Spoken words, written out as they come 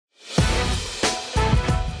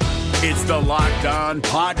It's the Locked On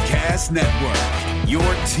Podcast Network, your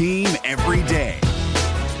team every day.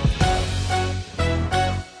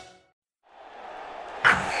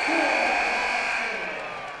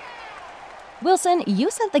 Wilson, you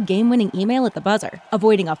sent the game-winning email at the buzzer,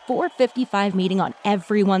 avoiding a 4:55 meeting on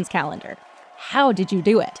everyone's calendar. How did you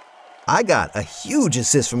do it? I got a huge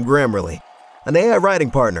assist from Grammarly, an AI writing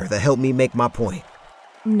partner that helped me make my point.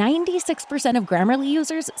 96% of Grammarly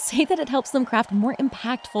users say that it helps them craft more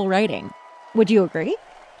impactful writing. Would you agree?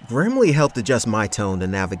 Grammarly helped adjust my tone to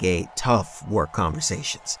navigate tough work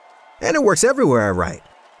conversations. And it works everywhere I write,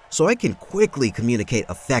 so I can quickly communicate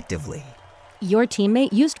effectively. Your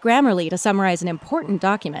teammate used Grammarly to summarize an important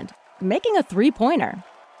document, making a 3-pointer.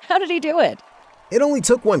 How did he do it? It only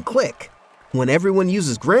took one click. When everyone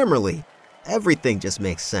uses Grammarly, everything just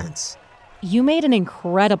makes sense. You made an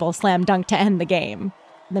incredible slam dunk to end the game.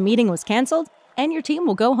 The meeting was canceled, and your team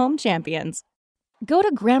will go home champions. Go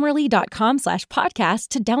to Grammarly.com/podcast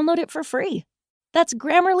to download it for free. That's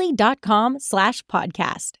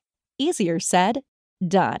Grammarly.com/podcast. Easier said,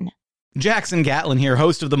 done. Jackson Gatlin here,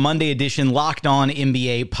 host of the Monday edition Locked On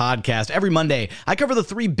NBA podcast. Every Monday, I cover the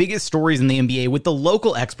 3 biggest stories in the NBA with the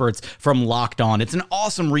local experts from Locked On. It's an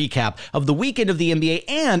awesome recap of the weekend of the NBA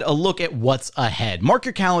and a look at what's ahead. Mark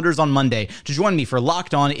your calendars on Monday to join me for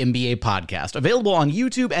Locked On NBA podcast, available on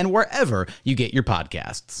YouTube and wherever you get your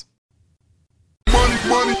podcasts.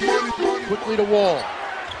 Money. Quickly to Wall.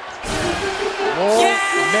 Wall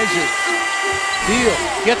measures. Deal.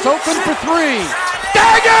 Gets open for 3.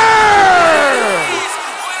 Dagger!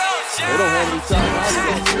 They don't have any time.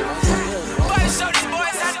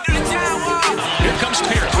 Here comes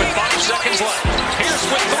Pierce with 5 seconds left. Pierce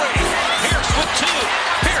with 3. Pierce with 2.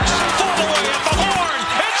 Pierce full away at the horn.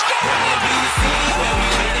 It's gone!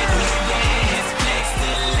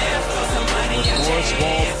 Morris,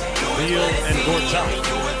 Wall, Beal, and Gortat.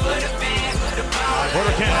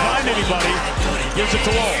 Porter can't find anybody. Gives it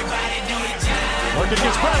to Wall. Working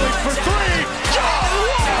against Bradley for 3. John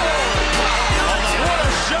Wall! What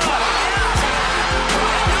a shot!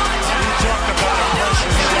 You talk about a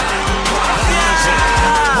pressure shot.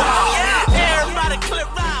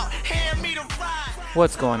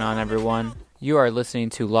 What's going on, everyone? You are listening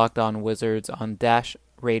to Locked On Wizards on Dash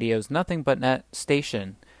Radio's Nothing But Net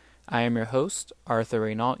station. I am your host, Arthur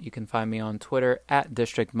Renault. You can find me on Twitter at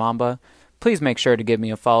District Mamba. Please make sure to give me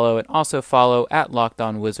a follow and also follow at Locked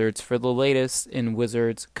On Wizards for the latest in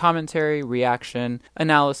Wizards commentary, reaction,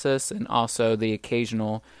 analysis, and also the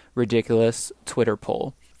occasional ridiculous Twitter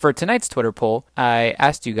poll. For tonight's Twitter poll, I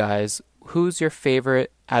asked you guys, who's your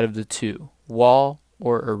favorite out of the 2, Wall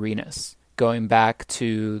or Arenas? Going back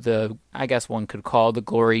to the, I guess one could call the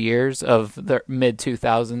glory years of the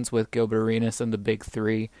mid-2000s with Gilbert Arenas and the Big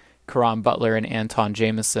 3, Caron Butler and Anton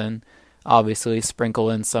Jamison. Obviously,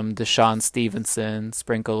 sprinkle in some Deshaun Stevenson,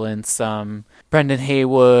 sprinkle in some Brendan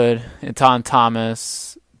Haywood, Anton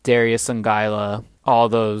Thomas, Darius Ungaila, all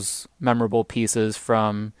those memorable pieces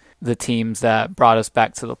from the teams that brought us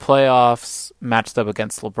back to the playoffs, matched up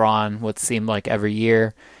against LeBron, what seemed like every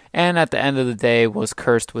year, and at the end of the day was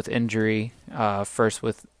cursed with injury, first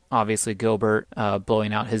with obviously Gilbert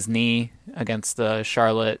blowing out his knee against the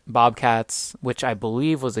Charlotte Bobcats, which I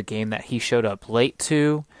believe was a game that he showed up late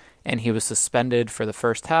to, and he was suspended for the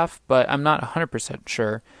first half, but I'm not 100%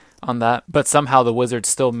 sure on that. But somehow the Wizards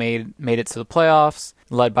still made it to the playoffs,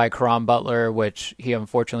 led by Caron Butler, which he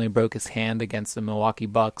unfortunately broke his hand against the Milwaukee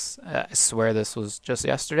Bucks. I swear this was just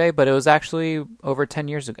yesterday, but it was actually over 10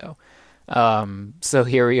 years ago. So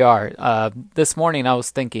here we are. This morning I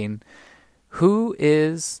was thinking, who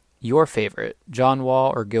is your favorite, John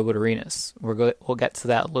Wall or Gilbert Arenas? We'll get to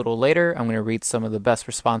that a little later. I'm going to read some of the best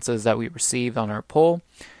responses that we received on our poll.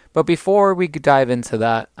 But before we dive into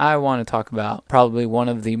that, I want to talk about probably one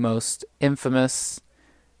of the most infamous,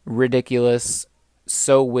 ridiculous,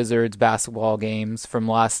 Wizards basketball games from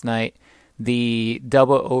last night, the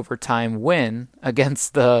double overtime win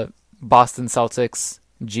against the Boston Celtics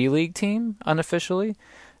G League team, unofficially.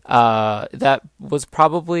 That was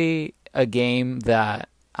probably a game that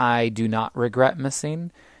I do not regret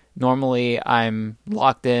missing. Normally, I'm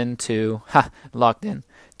locked in to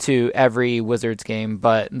every Wizards game,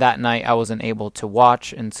 but that night I wasn't able to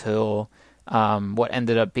watch until what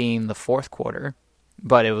ended up being the fourth quarter.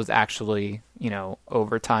 But it was actually,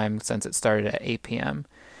 overtime since it started at 8 p.m.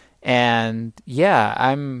 And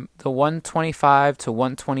yeah, the 125 to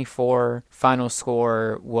 124 final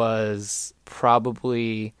score was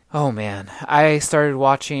probably, I started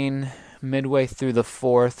watching midway through the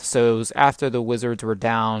fourth, so it was after the Wizards were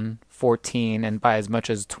down 14 and by as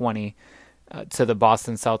much as 20 to the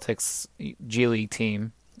Boston Celtics G League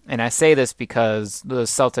team. And I say this because the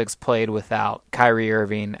Celtics played without Kyrie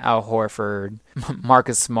Irving, Al Horford,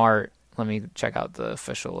 Marcus Smart. Let me check out the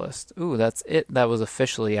official list. Ooh, that's it. That was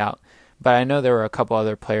officially out. But I know there were a couple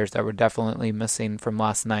other players that were definitely missing from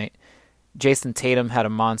last night. Jason Tatum had a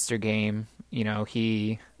monster game. You know,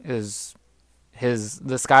 the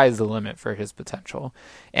sky is the limit for his potential.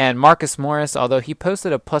 And Marcus Morris, although he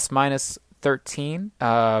posted a plus-minus 13,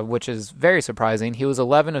 which is very surprising. He was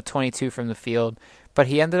 11 of 22 from the field, but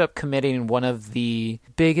he ended up committing one of the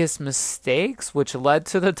biggest mistakes, which led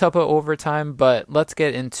to the double overtime. But let's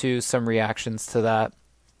get into some reactions to that.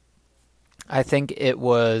 I think it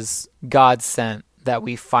was God sent that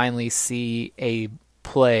we finally see a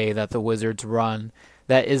play that the Wizards run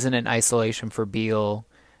that isn't an isolation for Beal,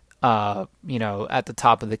 at the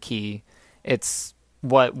top of the key. It's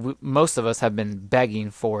what most of us have been begging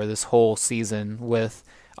for this whole season, with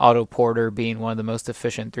Otto Porter being one of the most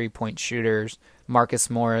efficient three-point shooters, Markieff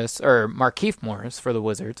Morris for the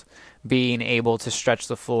Wizards being able to stretch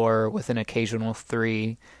the floor with an occasional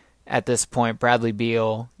three. At this point, Bradley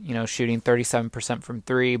Beal, shooting 37% from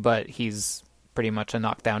three, but he's pretty much a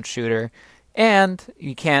knockdown shooter. And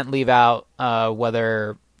you can't leave out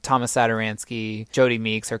whether Thomas Satoransky, Jody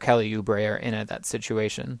Meeks, or Kelly Oubre are in that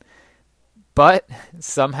situation. But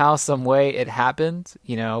somehow, some way, it happened.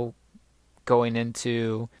 Going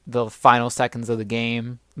into the final seconds of the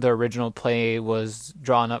game, the original play was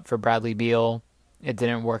drawn up for Bradley Beal. It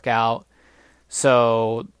didn't work out.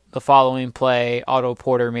 So the following play, Otto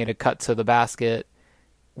Porter made a cut to the basket,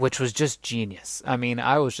 which was just genius. I mean,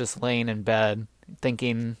 I was just laying in bed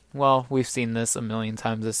thinking, well, we've seen this a million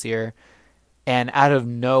times this year. And out of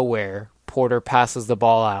nowhere, Porter passes the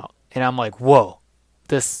ball out. And I'm like, whoa,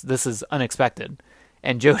 this is unexpected.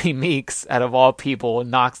 And Jody Meeks, out of all people,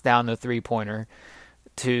 knocks down the three-pointer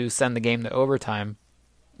to send the game to overtime,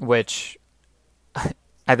 which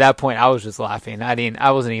at that point I was just laughing.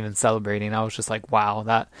 I wasn't even celebrating. I was just like, wow,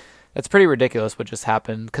 that's pretty ridiculous what just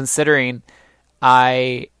happened, considering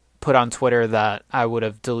I put on Twitter that I would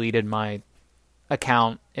have deleted my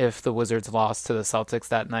account if the Wizards lost to the Celtics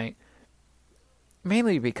that night.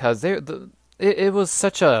 Mainly because it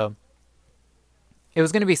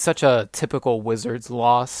was going to be such a typical Wizards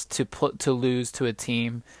loss to lose to a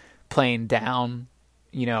team playing down,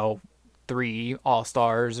 3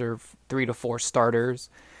 All-Stars or 3 to 4 starters.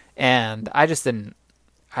 And I just didn't.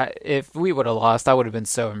 If we would have lost, I would have been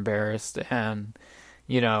so embarrassed. And,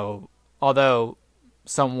 although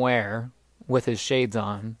somewhere with his shades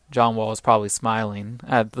on, John Wall is probably smiling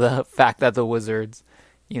at the fact that the Wizards,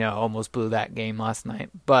 almost blew that game last night.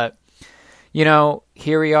 But,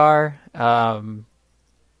 here we are.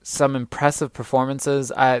 Some impressive performances.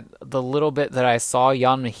 The little bit that I saw,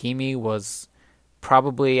 Jan Mahimi was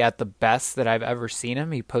probably at the best that I've ever seen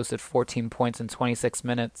him. He posted 14 points in 26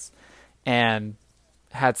 minutes and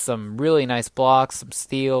had some really nice blocks, some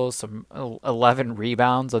steals, some 11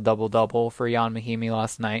 rebounds, a double-double for Jan Mahimi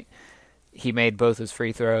last night. He made both his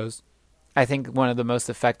free throws. I think one of the most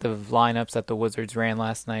effective lineups that the Wizards ran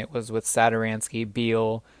last night was with Satoransky,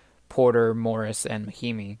 Beal, Porter, Morris, and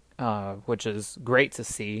Mahimi, which is great to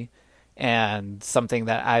see, and something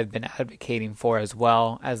that I've been advocating for as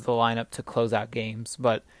well as the lineup to close out games.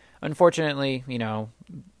 But unfortunately,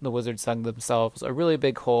 the Wizards dug themselves a really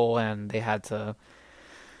big hole, and they had to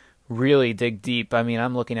really dig deep. I mean,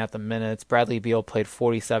 I'm looking at the minutes. Bradley Beal played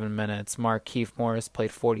 47 minutes. Markieff Morris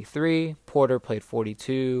played 43. Porter played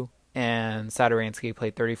 42. And Satoransky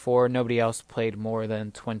played 34. Nobody else played more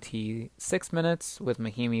than 26 minutes, with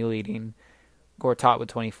Mahimi leading, Gortat with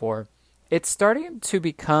 24. It's starting to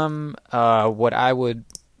become what I would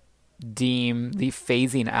deem the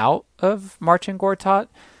phasing out of Marcin Gortat,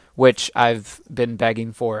 which I've been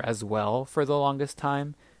begging for as well for the longest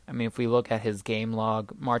time. I mean, if we look at his game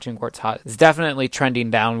log, Marcin Gortat is definitely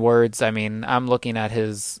trending downwards. I mean, I'm looking at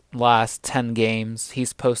his last 10 games.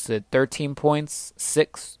 He's posted 13 points,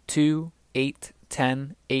 6, 2, 8,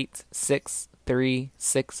 10, 8, 6, 3,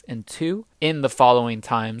 6, and 2 in the following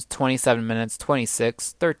times: 27 minutes,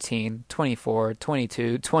 26, 13, 24,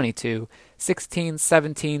 22, 22, 16,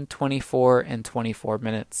 17, 24, and 24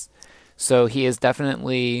 minutes. So he is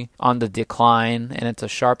definitely on the decline, and it's a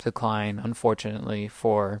sharp decline, unfortunately,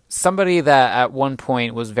 for somebody that at one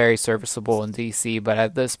point was very serviceable in DC, but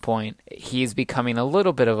at this point, he's becoming a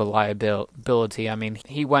little bit of a liability. I mean,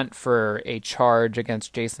 he went for a charge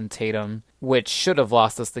against Jason Tatum, which should have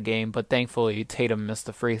lost us the game, but thankfully Tatum missed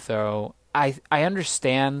the free throw. I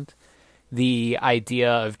understand the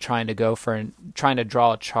idea of trying to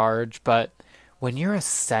draw a charge, but when you're a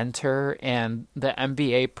center and the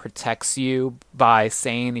NBA protects you by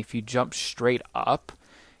saying if you jump straight up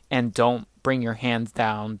and don't bring your hands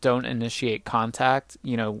down, don't initiate contact,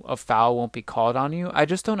 a foul won't be called on you. I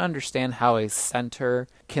just don't understand how a center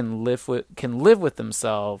can live with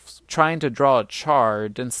themselves trying to draw a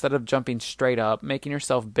charge instead of jumping straight up, making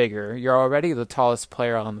yourself bigger. You're already the tallest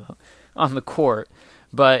player on the court,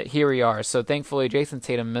 but here we are. So thankfully Jason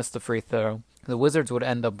Tatum missed the free throw. The Wizards would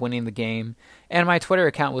end up winning the game, and my Twitter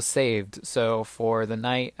account was saved. So for the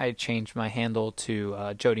night, I changed my handle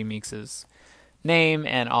to Jody Meeks's name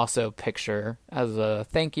and also picture as a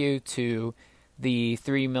thank you to the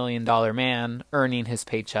 $3 million man earning his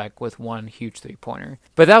paycheck with one huge three-pointer.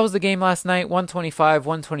 But that was the game last night,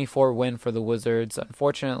 125-124 win for the Wizards.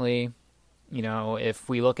 Unfortunately, if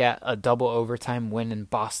we look at a double overtime win in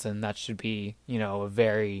Boston, that should be, a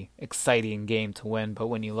very exciting game to win. But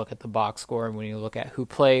when you look at the box score and when you look at who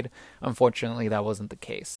played, unfortunately, that wasn't the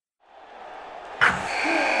case.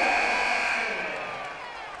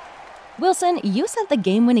 Wilson, you sent the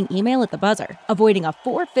game-winning email at the buzzer, avoiding a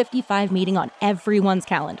 4:55 meeting on everyone's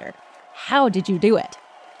calendar. How did you do it?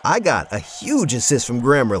 I got a huge assist from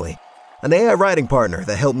Grammarly, an AI writing partner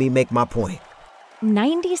that helped me make my point.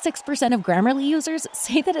 96% of Grammarly users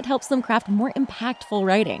say that it helps them craft more impactful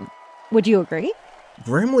writing. Would you agree?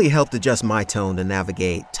 Grammarly helped adjust my tone to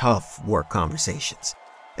navigate tough work conversations.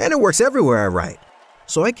 And it works everywhere I write,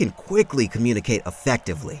 so I can quickly communicate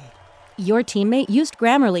effectively. Your teammate used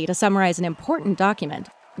Grammarly to summarize an important document,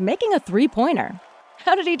 making a three-pointer.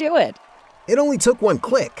 How did he do it? It only took one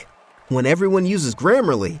click. When everyone uses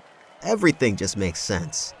Grammarly, everything just makes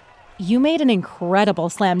sense. You made an incredible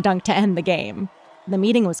slam dunk to end the game. The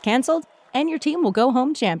meeting was canceled, and your team will go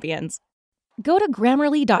home champions. Go to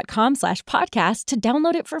Grammarly.com/podcast to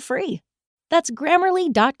download it for free. That's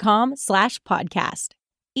Grammarly.com/podcast.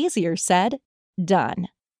 Easier said, done.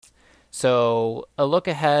 So a look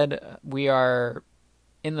ahead, we are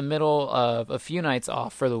in the middle of a few nights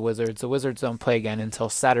off for the Wizards. The Wizards don't play again until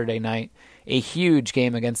Saturday night, a huge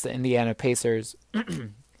game against the Indiana Pacers,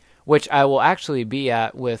 which I will actually be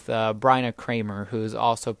at with Bryna Kramer, who is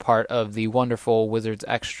also part of the wonderful Wizards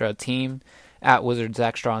Extra team at Wizards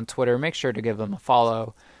Extra on Twitter. Make sure to give them a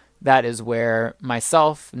follow. That is where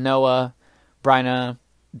myself, Noah, Bryna,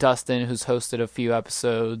 Dustin, who's hosted a few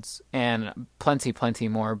episodes, and plenty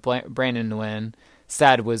more, Brandon Nguyen,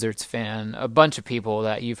 sad Wizards fan, a bunch of people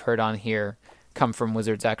that you've heard on here come from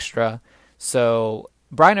Wizards Extra. So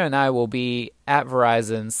Bryna and I will be at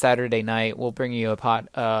Verizon Saturday night. We'll bring you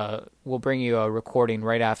a recording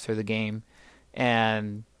right after the game,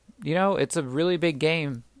 and it's a really big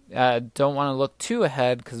game. Don't want to look too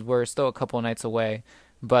ahead because we're still a couple of nights away,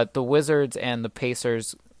 but the Wizards and the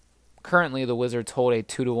Pacers. Currently, the Wizards hold a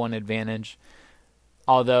 2-1 advantage.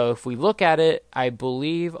 Although, if we look at it, I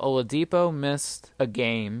believe Oladipo missed a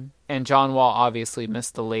game, and John Wall obviously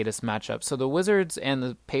missed the latest matchup. So the Wizards and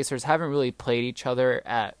the Pacers haven't really played each other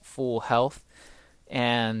at full health,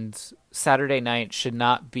 and Saturday night should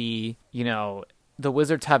not be, the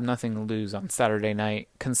Wizards have nothing to lose on Saturday night,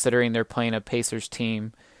 considering they're playing a Pacers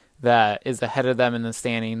team that is ahead of them in the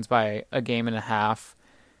standings by a game and a half.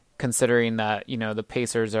 Considering that, the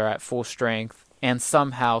Pacers are at full strength and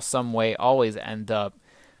somehow, some way always end up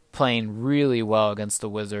playing really well against the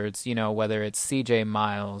Wizards, whether it's CJ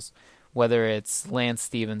Miles, whether it's Lance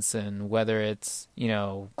Stevenson, whether it's,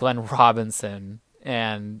 Glenn Robinson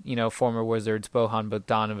and, former Wizards Bojan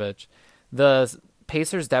Bogdanovic. The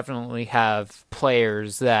Pacers definitely have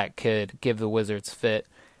players that could give the Wizards fit.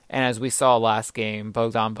 And as we saw last game,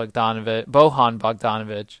 Bojan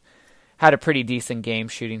Bogdanovic had a pretty decent game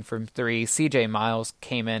shooting from three. CJ Miles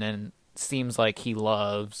came in and seems like he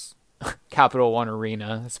loves Capital One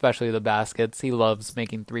Arena, especially the baskets. He loves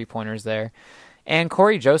making three-pointers there. And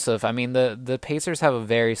Corey Joseph, the Pacers have a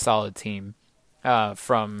very solid team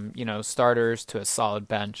from, starters to a solid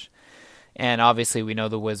bench. And obviously we know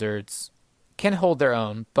the Wizards can hold their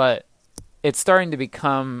own, but it's starting to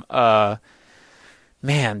become, do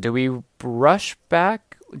we rush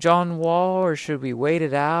back John Wall, or should we wait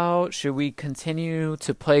it out? Should we continue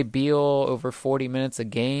to play Beal over 40 minutes a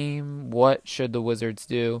game? What should the Wizards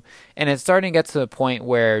do? And it's starting to get to the point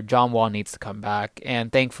where John Wall needs to come back,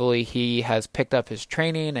 and thankfully he has picked up his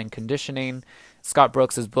training and conditioning. Scott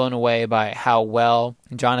Brooks is blown away by how well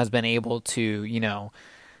John has been able to,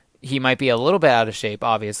 he might be a little bit out of shape,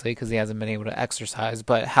 obviously, because he hasn't been able to exercise,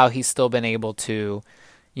 but how he's still been able to,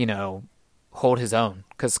 hold his own.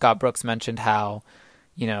 Because Scott Brooks mentioned how,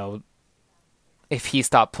 if he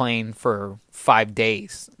stopped playing for 5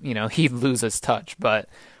 days, he'd lose his touch. But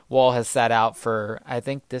Wall has sat out for, I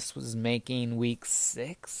think this was making week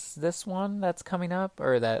 6, this one that's coming up,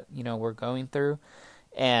 or that, we're going through.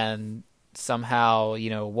 And somehow,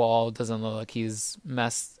 Wall doesn't look like he's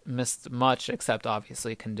missed much except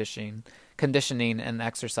obviously conditioning and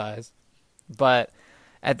exercise. But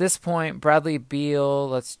at this point, Bradley Beal,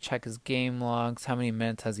 let's check his game logs. How many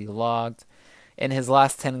minutes has he logged? In his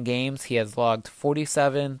last 10 games, he has logged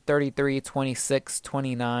 47, 33, 26,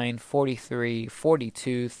 29, 43,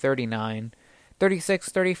 42, 39, 36,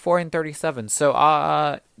 34, and 37. So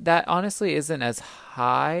that honestly isn't as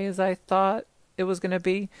high as I thought it was going to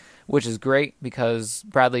be, which is great because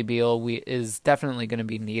Bradley Beal is definitely going to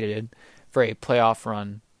be needed for a playoff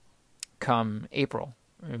run come April,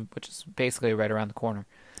 which is basically right around the corner.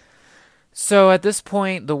 So at this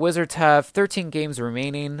point, the Wizards have 13 games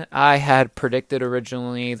remaining. I had predicted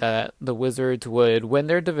originally that the Wizards would win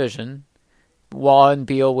their division. Wall and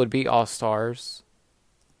Beal would be All-Stars.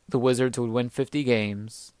 The Wizards would win 50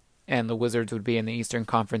 games, and the Wizards would be in the Eastern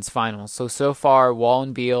Conference Finals. So far, Wall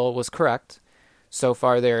and Beal was correct. So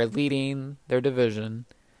far, they're leading their division,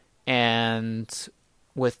 and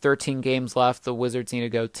with 13 games left, the Wizards need to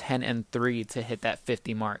go 10-3 to hit that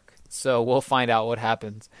 50 mark. So we'll find out what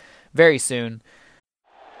happens very soon.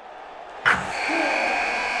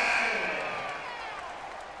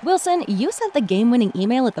 Wilson, you sent the game-winning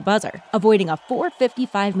email at the buzzer, avoiding a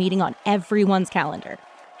 4:55 meeting on everyone's calendar.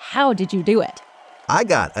 How did you do it? I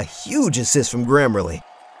got a huge assist from Grammarly,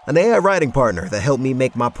 an AI writing partner that helped me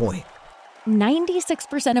make my point.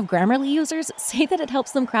 96% of Grammarly users say that it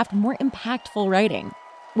helps them craft more impactful writing.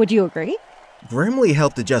 Would you agree? Grammarly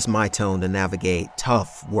helped adjust my tone to navigate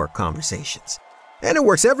tough work conversations. And it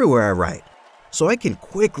works everywhere I write, so I can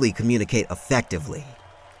quickly communicate effectively.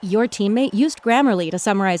 Your teammate used Grammarly to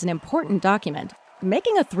summarize an important document,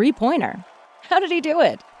 making a 3-pointer. How did he do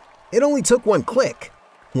it? It only took one click.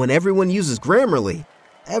 When everyone uses Grammarly,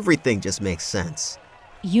 everything just makes sense.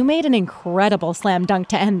 You made an incredible slam dunk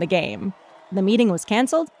to end the game. The meeting was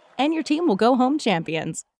canceled, and your team will go home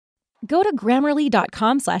champions. Go to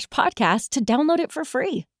Grammarly.com/podcast to download it for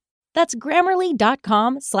free. That's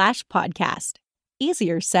Grammarly.com/podcast.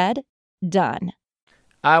 Easier said, done.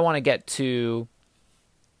 I want to get to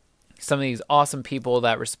some of these awesome people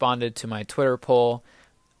that responded to my Twitter poll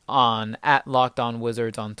on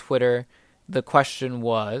 @LockedOnWizards on Twitter. The question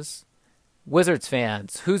was, Wizards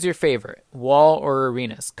fans, who's your favorite, Wall or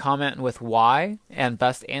Arenas? Comment with why, and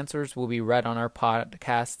best answers will be read on our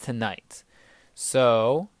podcast tonight.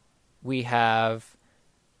 So we have,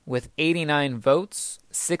 with 89 votes,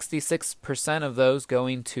 66% of those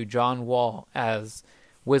going to John Wall as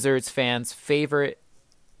Wizards fans' favorite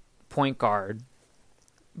point guard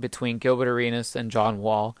between Gilbert Arenas and John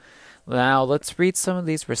Wall. Now let's read some of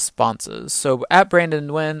these responses. So at Brandon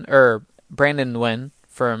Nguyen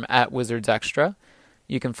from @WizardsExtra.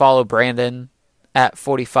 You can follow Brandon at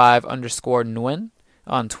 45_Nguyen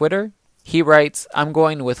on Twitter. He writes, I'm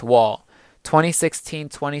going with Wall.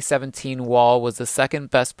 2016-2017 Wall was the second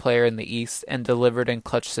best player in the East and delivered in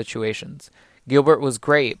clutch situations. Gilbert was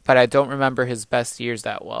great, but I don't remember his best years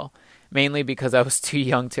that well, mainly because I was too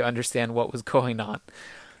young to understand what was going on.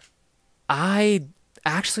 I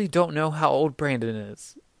actually don't know how old Brandon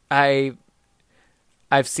is. I've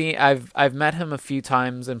met him a few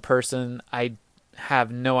times in person. I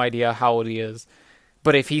have no idea how old he is.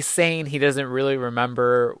 But if he's saying he doesn't really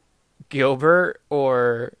remember Gilbert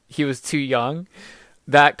or he was too young,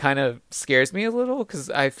 that kind of scares me a little because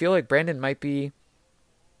I feel like Brandon might be...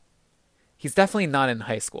 He's definitely not in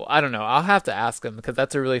high school. I don't know. I'll have to ask him because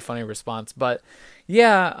that's a really funny response. But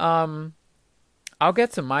yeah, I'll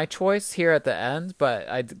get to my choice here at the end, but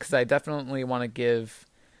because I definitely want to give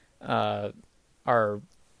our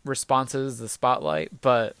responses the spotlight.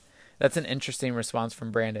 But that's an interesting response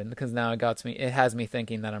from Brandon because now it has me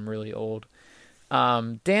thinking that I'm really old.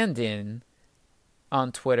 Dandin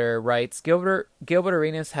on Twitter writes, Gilbert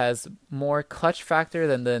Arenas has more clutch factor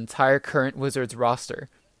than the entire current Wizards roster.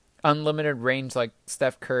 Unlimited range like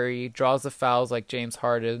Steph Curry, draws the fouls like James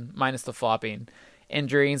Harden, minus the flopping.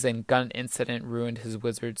 Injuries and gun incident ruined his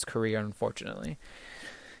Wizards career, unfortunately.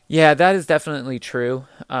 Yeah, that is definitely true.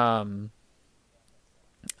 I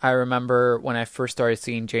remember when I first started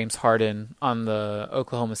seeing James Harden on the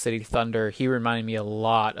Oklahoma City Thunder, he reminded me a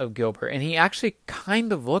lot of Gilbert. And he actually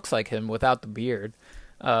kind of looks like him without the beard,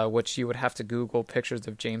 which you would have to Google pictures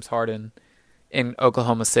of James Harden in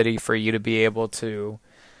Oklahoma City for you to be able to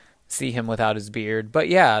see him without his beard. But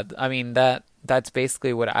yeah, I mean, that's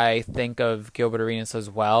basically what I think of Gilbert Arenas as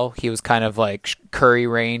well. He was kind of like Curry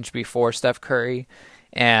range before Steph Curry.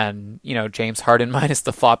 And, James Harden minus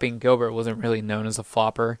the flopping. Gilbert wasn't really known as a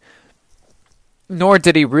flopper. Nor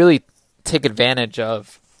did he really take advantage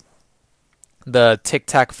of the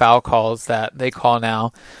tic-tac foul calls that they call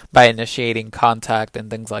now by initiating contact and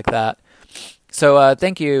things like that. So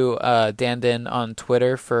thank you, Dandin, on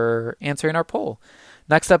Twitter for answering our poll.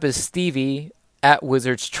 Next up is Stevie at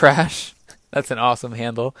Wizards Trash. That's an awesome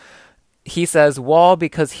handle. He says, Wall,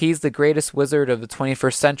 because he's the greatest wizard of the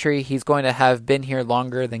 21st century, he's going to have been here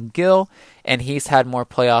longer than Gil, and he's had more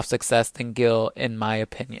playoff success than Gil, in my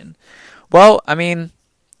opinion. Well, I mean,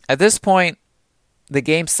 at this point, the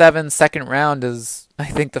Game 7 second round is, I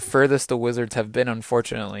think, the furthest the Wizards have been,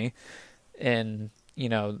 unfortunately, in,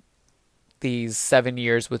 these 7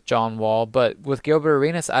 years with John Wall. But with Gilbert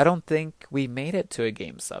Arenas, I don't think we made it to a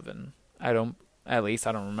Game 7. At least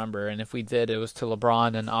I don't remember. And if we did, it was to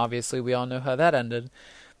LeBron, and obviously we all know how that ended.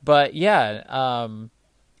 But yeah,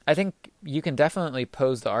 I think you can definitely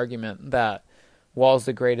pose the argument that Wall's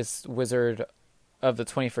the greatest Wizard of the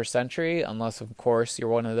 21st century, unless, of course, you're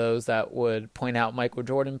one of those that would point out Michael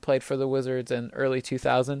Jordan played for the Wizards in early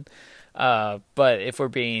 2000. But if we're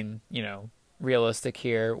being, realistic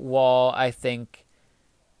here, Wall, I think,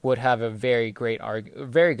 would have a very good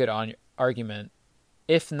argument,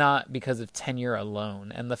 if not because of tenure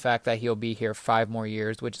alone and the fact that he'll be here 5 more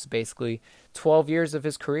years, which is basically 12 years of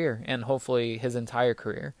his career and hopefully his entire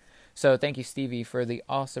career. So thank you, Stevie, for the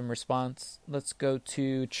awesome response. Let's go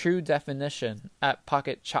to True Definition at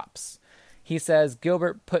Pocket Chops. He says,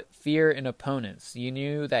 Gilbert put fear in opponents. You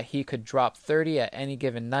knew that he could drop 30 at any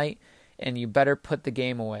given night, and you better put the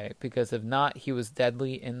game away, because if not, he was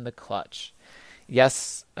deadly in the clutch.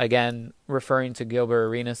 Yes, again, referring to Gilbert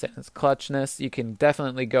Arenas and his clutchness, you can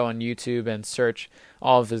definitely go on YouTube and search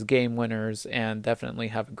all of his game winners and definitely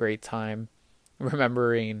have a great time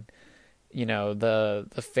remembering, the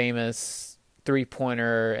famous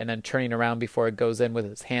three-pointer and then turning around before it goes in with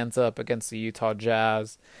his hands up against the Utah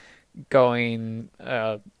Jazz, going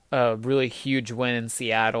a really huge win in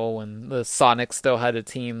Seattle when the Sonics still had a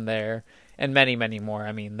team there, and many, many more.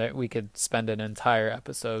 I mean, we could spend an entire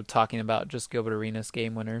episode talking about just Gilbert Arenas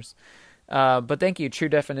game winners. But thank you, True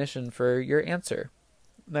Definition, for your answer.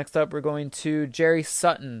 Next up, we're going to Jerry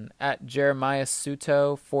Sutton at Jeremiah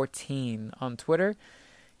Suto 14 on Twitter.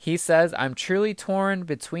 He says, I'm truly torn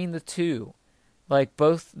between the two. Like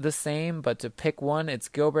both the same, but to pick one, it's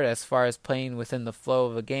Gilbert as far as playing within the flow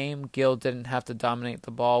of a game. Gil didn't have to dominate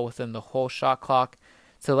the ball within the whole shot clock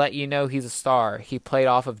to let you know he's a star. He played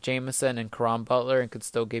off of Jameson and Caron Butler and could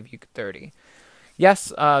still give you 30.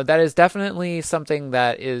 Yes, that is definitely something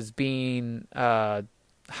that is being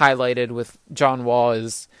highlighted with John Wall,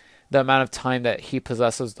 is the amount of time that he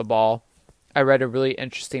possesses the ball. I read a really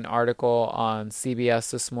interesting article on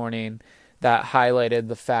CBS this morning that highlighted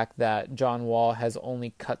the fact that John Wall has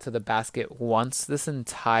only cut to the basket once this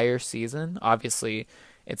entire season. Obviously,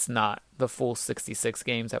 it's not the full 66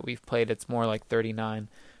 games that we've played. It's more like 39.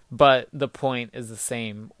 But the point is the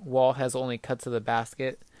same. Wall has only cut to the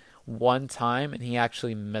basket one time, and he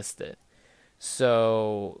actually missed it.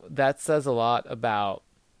 So that says a lot about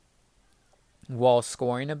Wall's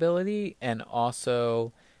scoring ability and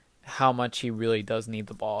also how much he really does need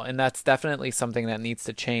the ball. And that's definitely something that needs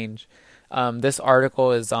to change. This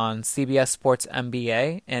article is on CBS Sports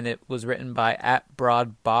NBA, and it was written by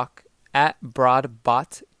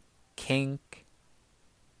 @BroadbotKink.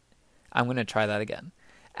 I'm going to try that again.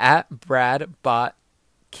 @BradBotKin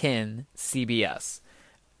CBS.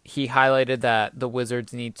 He highlighted that the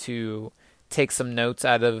Wizards need to take some notes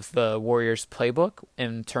out of the Warriors playbook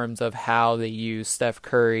in terms of how they use Steph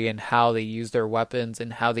Curry and how they use their weapons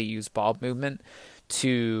and how they use ball movement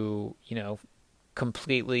to,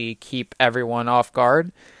 completely keep everyone off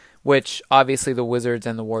guard, which obviously the Wizards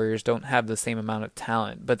and the Warriors don't have the same amount of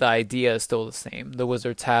talent, but the idea is still the same. The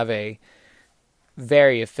Wizards have a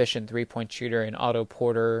very efficient three-point shooter in Otto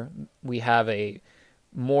Porter. We have a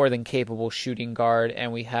more than capable shooting guard,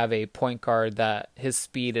 and we have a point guard that his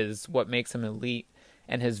speed is what makes him elite,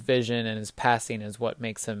 and his vision and his passing is what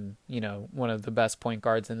makes him, one of the best point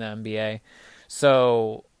guards in the NBA.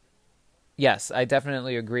 So, yes, I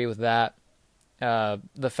definitely agree with that.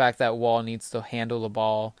 The fact that Wall needs to handle the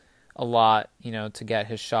ball a lot, to get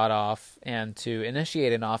his shot off and to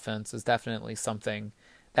initiate an offense is definitely something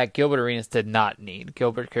that Gilbert Arenas did not need.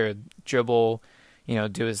 Gilbert could dribble,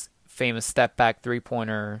 do his famous step back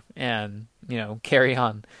three-pointer and, carry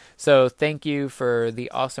on. So thank you for the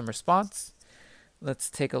awesome response. Let's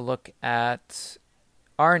take a look at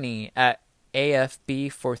Arnie at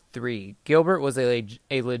AFB for 3. Gilbert was a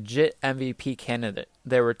legit MVP candidate.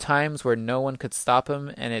 There were times where no one could stop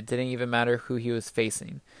him, and it didn't even matter who he was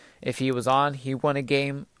facing. If he was on, he won a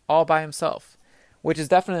game all by himself, which is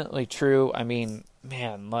definitely true. I mean,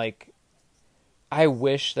 man, I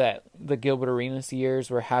wish that the Gilbert Arenas years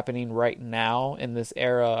were happening right now in this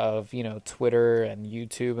era of, Twitter and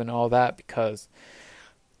YouTube and all that, because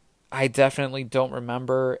I definitely don't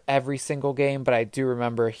remember every single game, but I do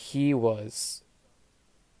remember he was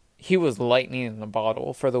lightning in the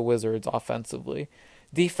bottle for the Wizards offensively.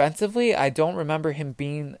 Defensively, I don't remember him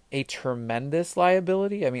being a tremendous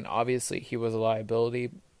liability. I mean, obviously he was a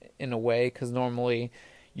liability in a way, because normally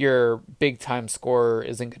your big-time scorer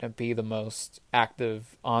isn't going to be the most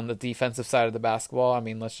active on the defensive side of the basketball. I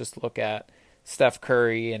mean, let's just look at Steph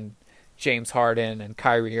Curry and James Harden and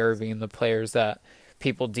Kyrie Irving, the players that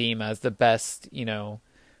people deem as the best,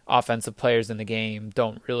 offensive players in the game,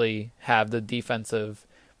 don't really have the defensive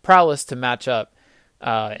prowess to match up.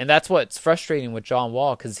 And that's what's frustrating with John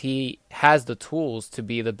Wall, because he has the tools to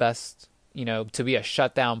be the best, to be a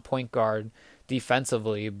shutdown point guard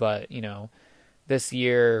defensively. But, this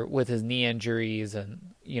year with his knee injuries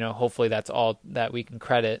and, hopefully that's all that we can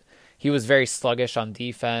credit, he was very sluggish on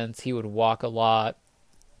defense. He would walk a lot,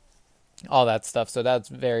 all that stuff. So that's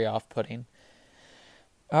very off-putting.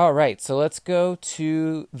 All right, so let's go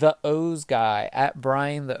to the O's guy, at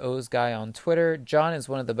Brian the O's guy on Twitter. John is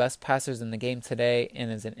one of the best passers in the game today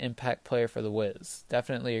and is an impact player for the Wiz.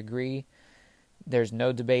 Definitely agree. There's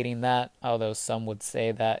no debating that, although some would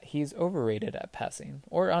say that he's overrated at passing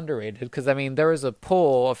or underrated. Because, there was a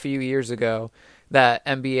poll a few years ago that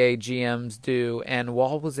NBA GMs do, and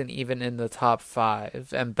Wall wasn't even in the top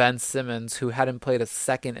 5. And Ben Simmons, who hadn't played a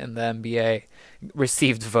second in the NBA,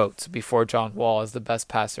 received votes before John Wall as the best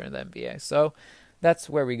passer in the NBA. So that's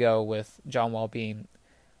where we go with John Wall being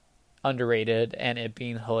underrated and it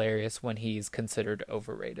being hilarious when he's considered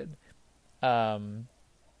overrated.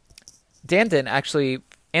 Dandon actually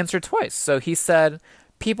answered twice. So he said,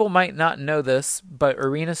 people might not know this, but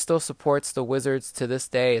Arena still supports the Wizards to this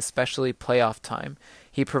day, especially playoff time.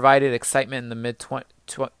 He provided excitement in the mid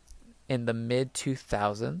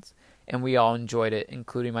 2000s, and we all enjoyed it,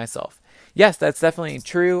 including myself. Yes, that's definitely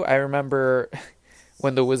true. I remember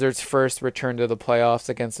when the Wizards first returned to the playoffs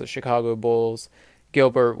against the Chicago Bulls,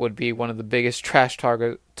 Gilbert would be one of the biggest trash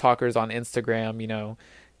talkers on Instagram,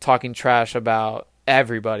 talking trash about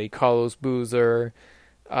everybody. Carlos Boozer,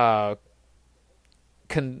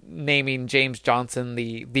 naming James Johnson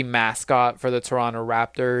the mascot for the Toronto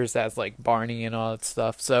Raptors as like Barney and all that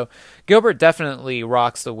stuff. So Gilbert definitely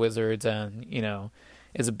rocks the Wizards and,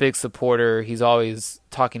 is a big supporter. He's always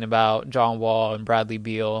talking about John Wall and Bradley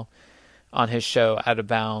Beal on his show Out of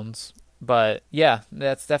Bounds. But yeah,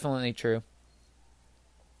 that's definitely true.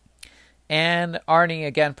 And Arnie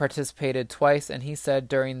again participated twice, and he said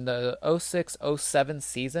during the 06-07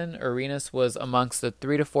 season, Arenas was amongst the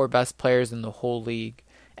 3 to 4 best players in the whole league,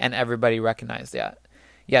 and everybody recognized that.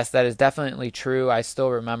 Yes, that is definitely true. I still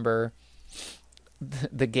remember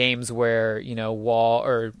the games where, Wall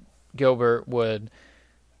or Gilbert would,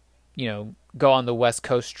 go on the West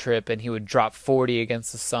Coast trip, and he would drop 40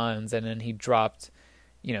 against the Suns, and then he dropped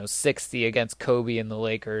 60 against Kobe and the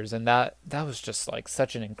Lakers, and that was just like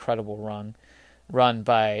such an incredible run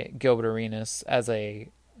by Gilbert Arenas as a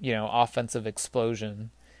offensive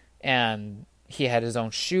explosion. And he had his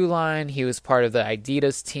own shoe line. He was part of the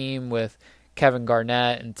Adidas team with Kevin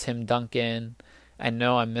Garnett and Tim Duncan. I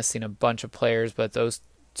know I'm missing a bunch of players, but those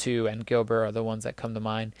two and Gilbert are the ones that come to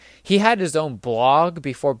mind. He had his own blog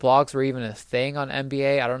before blogs were even a thing on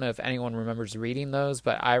NBA. I don't know if anyone remembers reading those,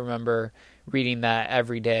 but I remember reading that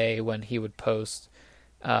every day when he would post,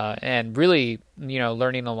 and really,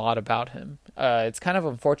 learning a lot about him. It's kind of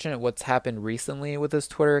unfortunate what's happened recently with his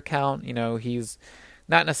Twitter account. He's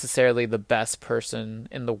not necessarily the best person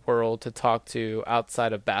in the world to talk to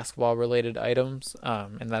outside of basketball-related items,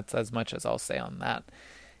 and that's as much as I'll say on that.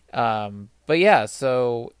 But yeah,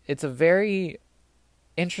 so it's a very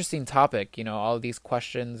interesting topic, all of these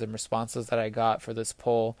questions and responses that I got for this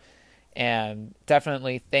poll. And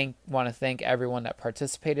definitely want to thank everyone that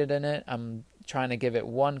participated in it. I'm trying to give it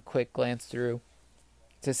one quick glance through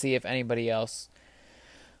to see if anybody else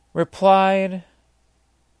replied.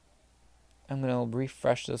 I'm going to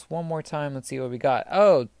refresh this one more time. Let's see what we got.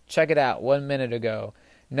 Oh, check it out. 1 minute ago.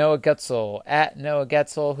 Noah Gutzel, at Noah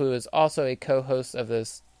Gutzel, who is also a co-host of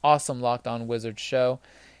this awesome Locked On Wizards show.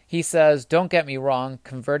 He says, don't get me wrong,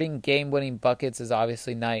 converting game-winning buckets is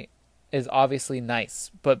obviously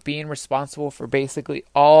nice, but being responsible for basically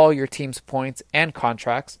all your team's points and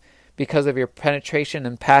contracts because of your penetration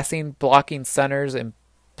and passing, blocking centers, and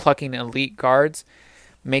plucking elite guards,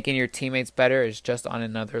 making your teammates better is just on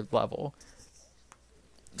another level.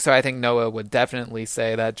 So I think Noah would definitely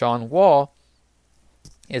say that John Wall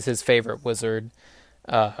is his favorite Wizard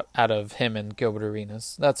out of him and Gilbert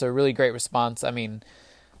Arenas. That's a really great response.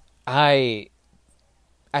 I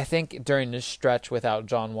I think during this stretch without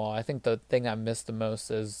John Wall, I think the thing I missed the most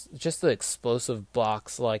is just the explosive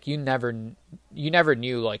blocks. Like you never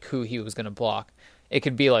knew like who he was going to block. It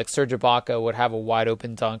could be like Serge Ibaka would have a wide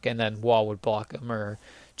open dunk and then Wall would block him, or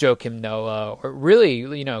Joakim Noah, or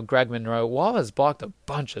really, Greg Monroe. Wall has blocked a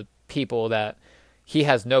bunch of people that he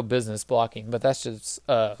has no business blocking, but that's just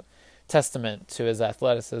a testament to his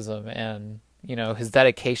athleticism and, his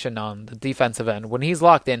dedication on the defensive end. When he's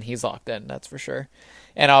locked in, that's for sure.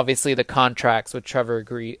 And obviously the contracts with Trevor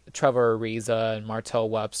Ariza and Martell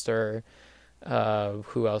Webster.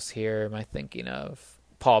 Who else here am I thinking of?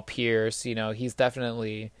 Paul Pierce. He's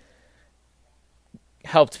definitely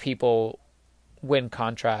helped people win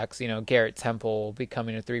contracts. Garrett Temple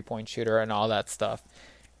becoming a 3-point shooter and all that stuff.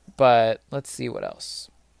 But let's see what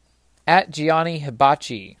else. At Gianni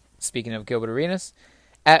Hibachi, speaking of Gilbert Arenas,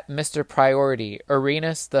 at Mr. Priority,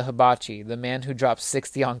 Arenas the Hibachi, the man who dropped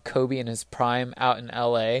 60 on Kobe in his prime out in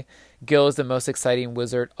LA. Gil is the most exciting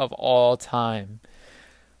Wizard of all time.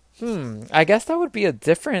 I guess that would be a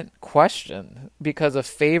different question because of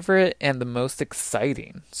favorite and the most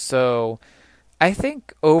exciting. So I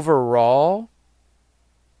think overall,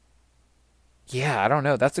 I don't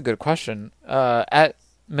know. That's a good question. At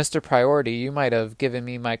Mr. Priority, you might have given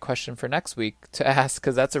me my question for next week to ask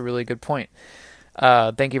because that's a really good point.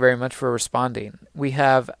 Thank you very much for responding. We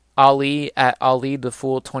have Ali at Ali the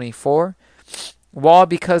Fool 24. Wall,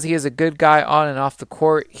 because he is a good guy on and off the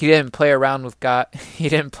court, he didn't play around with guns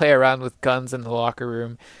in the locker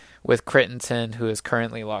room with Crittenton, who is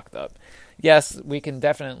currently locked up. Yes, we can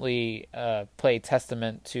definitely play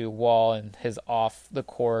testament to Wall and his off the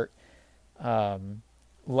court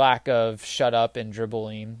lack of shut up and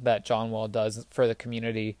dribbling that John Wall does for the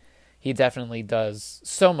community. He definitely does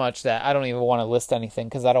so much that I don't even want to list anything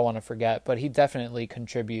because I don't want to forget, but he definitely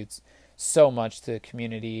contributes so much to the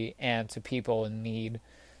community and to people in need.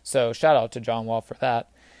 So shout out to John Wall for that.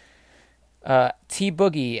 T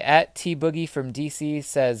Boogie at T Boogie from DC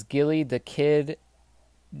says Gilly the Kid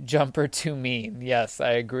jumper too mean. Yes,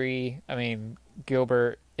 I agree. I mean,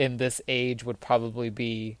 Gilbert in this age would probably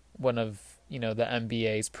be one of the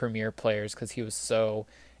NBA's premier players because he was so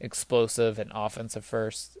explosive and offensive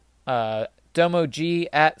first. Domo G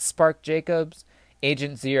at Spark Jacobs,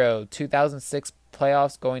 Agent Zero, 2006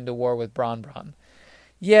 playoffs going to war with Bron.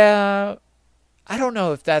 Yeah, I don't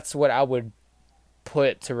know if that's what I would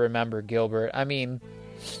put to remember Gilbert. I mean,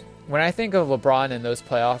 when I think of LeBron and those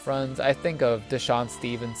playoff runs, I think of Deshaun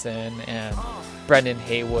Stevenson and Brendan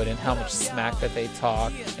Haywood and how much smack that they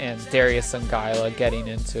talk, and Darius Songaila getting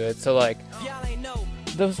into it. So,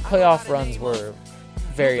 those playoff runs were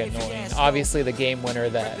very annoying. Obviously, the game winner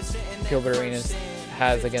that Gilbert Arenas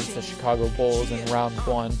has against the Chicago Bulls in round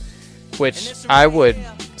 1, which I would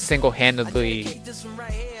single-handedly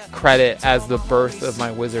credit as the birth of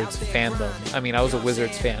my Wizards fandom. I mean, I was a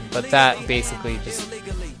Wizards fan, but that basically just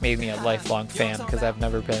made me a lifelong fan because I've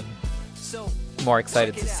never been more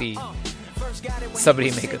excited to see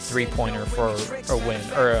somebody make a three-pointer for a win,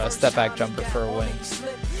 or a step-back jumper for a win.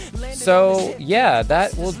 So, yeah,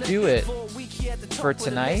 that will do it for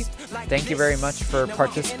tonight. Thank you very much for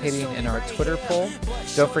participating in our Twitter poll.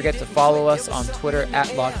 Don't forget to follow us on Twitter at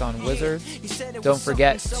LockedOnWizards. Don't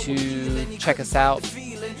forget to check us out.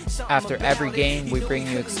 After every game, we bring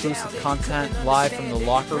you exclusive content live from the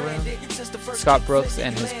locker room. Scott Brooks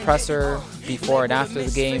and his presser before and after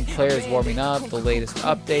the game, players warming up, the latest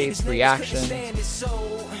updates, reactions.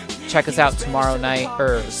 Check us out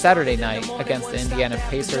Saturday night against the Indiana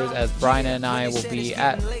Pacers, as Brian and I will be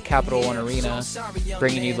at Capital One Arena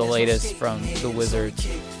bringing you the latest from the Wizards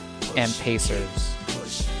and Pacers.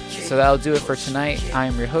 So that'll do it for tonight. I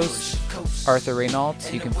am your host, Arthur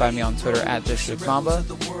Reynolds. You can find me on Twitter at District Mamba.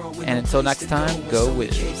 And until next time, go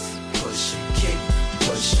Wiz. Push, kick,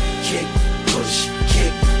 push, kick, push,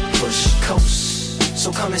 kick, push, coast.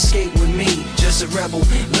 So come and skate with me, just a rebel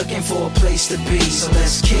looking for a place to be. So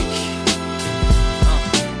let's kick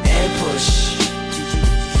and push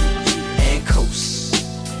and coast.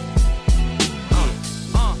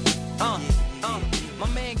 My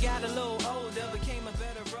man got a little older, became a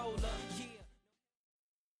better roller.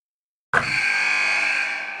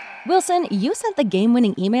 Wilson, you sent the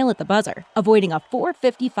game-winning email at the buzzer, avoiding a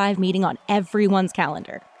 4:55 meeting on everyone's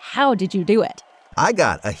calendar. How did you do it? I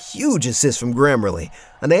got a huge assist from Grammarly,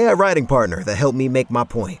 an AI writing partner that helped me make my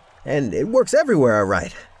point. And it works everywhere I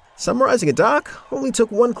write. Summarizing a doc only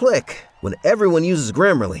took one click. When everyone uses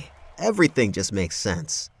Grammarly, everything just makes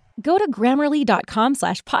sense. Go to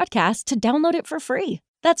Grammarly.com/podcast to download it for free.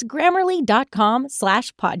 That's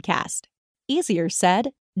Grammarly.com/podcast. Easier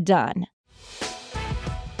said, done.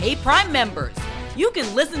 Hey, Prime members, you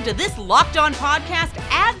can listen to this Locked On podcast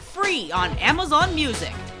ad-free on Amazon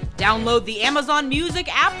Music. Download the Amazon Music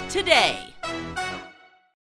app today.